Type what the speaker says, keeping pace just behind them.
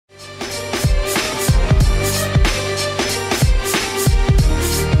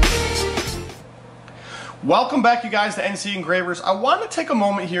Welcome back, you guys, to NCEngravers. I want to take a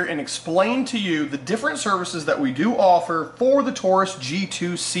moment here and explain to you the different services that we do offer for the Taurus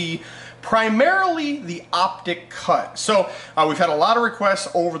G2C, primarily the Optic cut. So we've had a lot of requests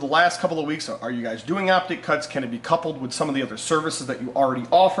over the last couple of weeks. Are you guys doing Optic cuts? Can it be coupled with some of the other services that you already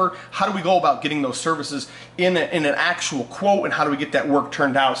offer? How do we go about getting those services in an actual quote, and how do we get that work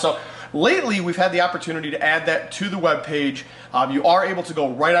turned out? So lately, we've had the opportunity to add that to the web page. You are able to go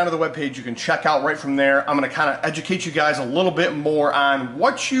right onto the web page. You can check out right from there. I'm going to kind of educate you guys a little bit more on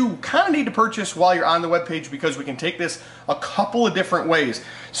what you kind of need to purchase while you're on the web page, because we can take this a couple of different ways.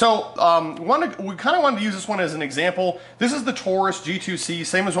 So we kind of wanted to use this one as an example. This is the Taurus G2C,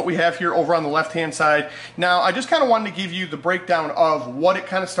 same as what we have here over on the left-hand side. Now, I just kind of wanted to give you the breakdown of what it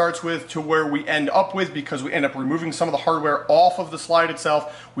kind of starts with to where we end up with, because we end up removing some of the hardware off of the slide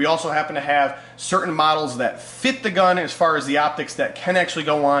itself. We also happen to have certain models that fit the gun as far as the optics that can actually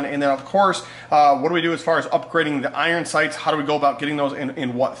go on. And then, of course, what do we do as far as upgrading the iron sights? How do we go about getting those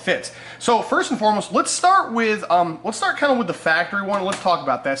in what fits? So first and foremost, let's start with kind of with the factory one. Let's talk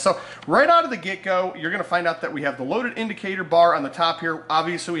about that. So right out of the get-go, you're going to find out that we have the loaded indicator bar on the top here.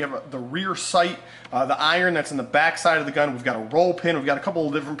 Obviously, we have the rear sight, the iron that's in the back side of the gun. We've got a roll pin. We've got a couple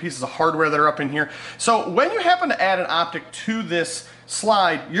of different pieces of hardware that are up in here. So when you happen to add an optic to this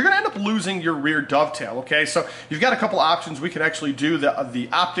slide, you're going to end up losing your rear dovetail. Okay, so you've got a couple options. We could actually do the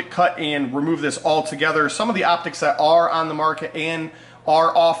optic cut and remove this altogether. Some of the optics that are on the market and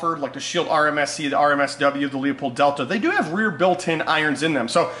are offered, like the Shield RMSC, the RMSW, the Leopold Delta, they do have rear built-in irons in them.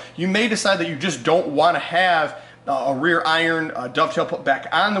 So you may decide that you just don't want to have a rear iron dovetail put back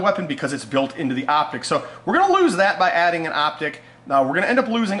on the weapon because it's built into the optic. So we're going to lose that by adding an optic. Now we're going to end up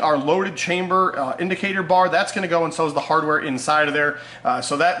losing our loaded chamber indicator bar. That's going to go, and so is the hardware inside of there.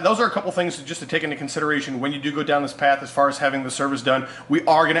 So those are a couple things just to take into consideration when you do go down this path as far as having the service done. We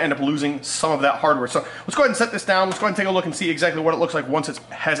are going to end up losing some of that hardware. So let's go ahead and set this down. Let's go ahead and take a look and see exactly what it looks like once it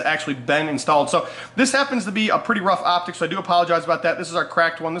has actually been installed. So this happens to be a pretty rough optic, so I do apologize about that. This is our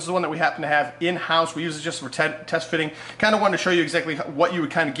cracked one. This is the one that we happen to have in-house. We use it just for test fitting. Kind of wanted to show you exactly what you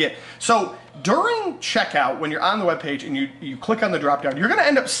would kind of get. So during checkout, when you're on the web page and you click on the drop down, you're going to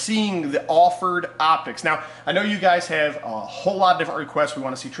end up seeing the offered optics. Now, I know you guys have a whole lot of different requests. We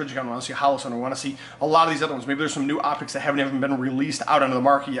want to see Trijicon, we want to see Holosun, we want to see a lot of these other ones. Maybe there's some new optics that haven't even been released out onto the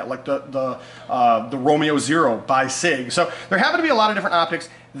market yet, like the Romeo Zero by SIG. So there happen to be a lot of different optics.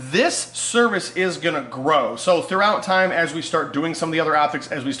 This service is going to grow. So throughout time, as we start doing some of the other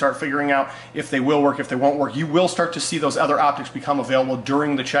optics, as we start figuring out if they will work, if they won't work, you will start to see those other optics become available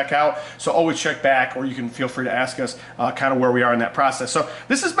during the checkout. So always check back, or you can feel free to ask us kind of where we are in that process. So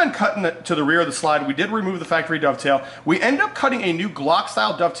this has been cut to the rear of the slide. We did remove the factory dovetail. We end up cutting a new Glock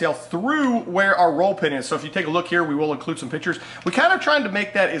style dovetail through where our roll pin is. So if you take a look here, we will include some pictures. We kind of trying to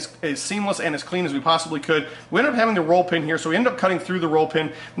make that as seamless and as clean as we possibly could. We ended up having the roll pin here, so we end up cutting through the roll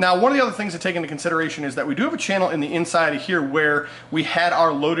pin. Now, one of the other things to take into consideration is that we do have a channel in the inside of here where we had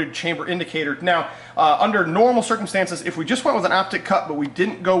our loaded chamber indicator. Now, under normal circumstances, if we just went with an optic cut but we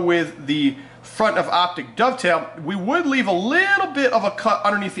didn't go with the front of optic dovetail, we would leave a little bit of a cut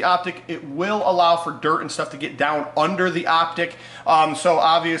underneath the optic. It will allow for dirt and stuff to get down under the optic. So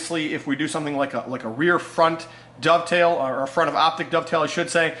obviously, if we do something like a rear front dovetail, or a front of optic dovetail, I should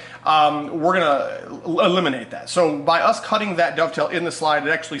say, we're going to eliminate that. So by us cutting that dovetail in the slide,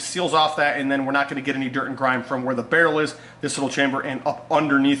 it actually seals off that, and then we're not going to get any dirt and grime from where the barrel is, this little chamber, and up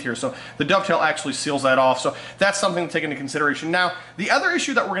underneath here. So the dovetail actually seals that off. So that's something to take into consideration. Now, the other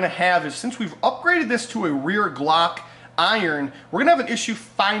issue that we're going to have is, since we've upgraded this to a rear Glock iron, we're going to have an issue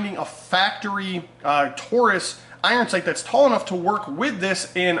finding a factory Taurus iron sight that's tall enough to work with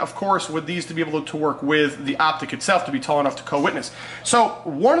this, and of course with these to be able to work with the optic itself to be tall enough to co-witness. So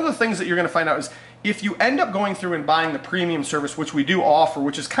one of the things that you're going to find out is, if you end up going through and buying the premium service, which we do offer,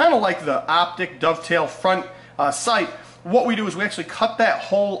 which is kind of like the optic dovetail front sight, what we do is we actually cut that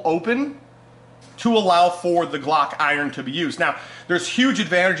hole open to allow for the Glock iron to be used. Now, there's huge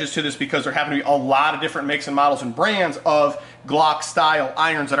advantages to this because there happen to be a lot of different makes and models and brands of Glock style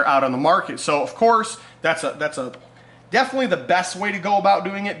irons that are out on the market. So of course, that's definitely the best way to go about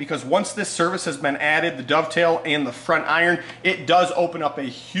doing it, because once this service has been added, the dovetail and the front iron, it does open up a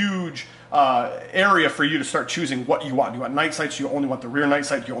huge area for you to start choosing what you want. Do you want night sights? Do you only want the rear night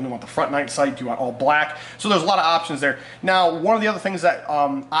sight? Do you only want the front night sight? Do you want all black? So there's a lot of options there. Now, one of the other things that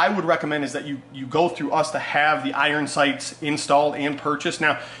I would recommend is that you go through us to have the iron sights installed and purchased.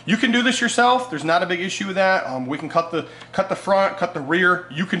 Now, you can do this yourself. There's not a big issue with that. We can cut the front, cut the rear.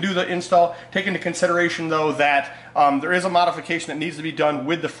 You can do the install. Take into consideration, though, that there is a modification that needs to be done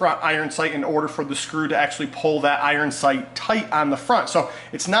with the front iron sight in order for the screw to actually pull that iron sight tight on the front. So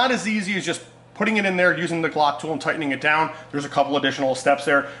it's not as easy as just putting it in there, using the Glock tool and tightening it down, there's a couple additional steps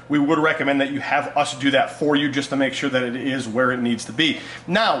there. We would recommend that you have us do that for you just to make sure that it is where it needs to be.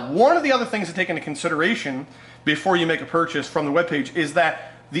 Now, one of the other things to take into consideration before you make a purchase from the webpage is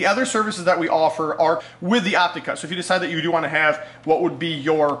that the other services that we offer are with the Optic cut. So if you decide that you do want to have what would be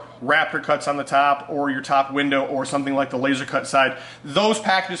your Raptor cuts on the top or your top window or something like the laser cut side, those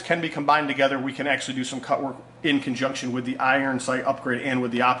packages can be combined together. We can actually do some cut work in conjunction with the iron sight upgrade and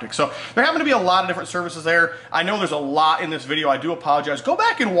with the Optic. So there happen to be a lot of different services there. I know there's a lot in this video. I do apologize. Go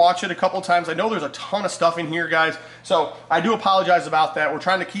back and watch it a couple times. I know there's a ton of stuff in here, guys. So I do apologize about that. We're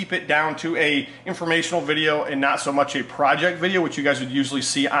trying to keep it down to a informational video and not so much a project video, which you guys would usually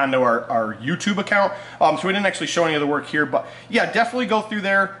see onto our YouTube account. So we didn't actually show any of the work here, but yeah, definitely go through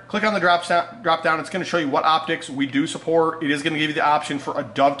there. Click on the drop down. It's going to show you what optics we do support. It is going to give you the option for a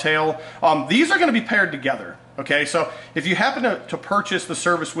dovetail. These are going to be paired together. Okay, so if you happen to purchase the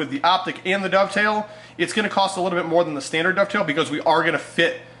service with the Optic and the dovetail, it's going to cost a little bit more than the standard dovetail because we are going to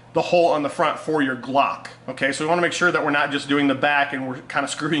fit the hole on the front for your Glock. Okay, so we want to make sure that we're not just doing the back and we're kind of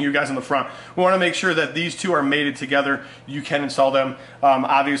screwing you guys in the front. We want to make sure that these two are mated together. You can install them.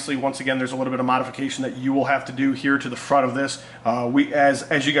 Obviously, once again, there's a little bit of modification that you will have to do here to the front of this.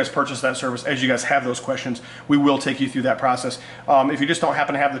 As you guys purchase that service, as you guys have those questions, we will take you through that process. If you just don't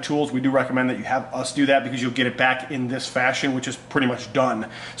happen to have the tools, we do recommend that you have us do that because you'll get it back in this fashion, which is pretty much done.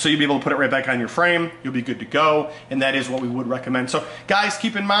 So you'll be able to put it right back on your frame. You'll be good to go, and that is what we would recommend. So guys,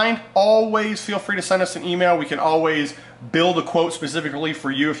 keep in mind, always feel free to send us an email. We can always build a quote specifically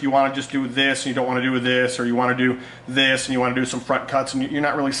for you if you want to just do this and you don't want to do this, or you want to do this and you want to do some front cuts and you're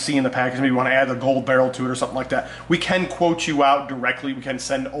not really seeing the package, maybe you want to add a gold barrel to it or something like that. We can quote you out directly. We can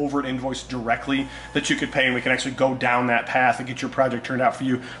send over an invoice directly that you could pay, and we can actually go down that path and get your project turned out for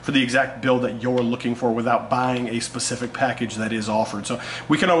you for the exact build that you're looking for without buying a specific package that is offered. So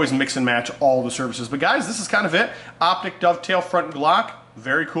we can always mix and match all the services. But guys, this is kind of it. Optic, dovetail, front Glock.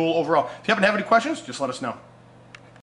 Very cool overall. If you happen to have any questions, just let us know.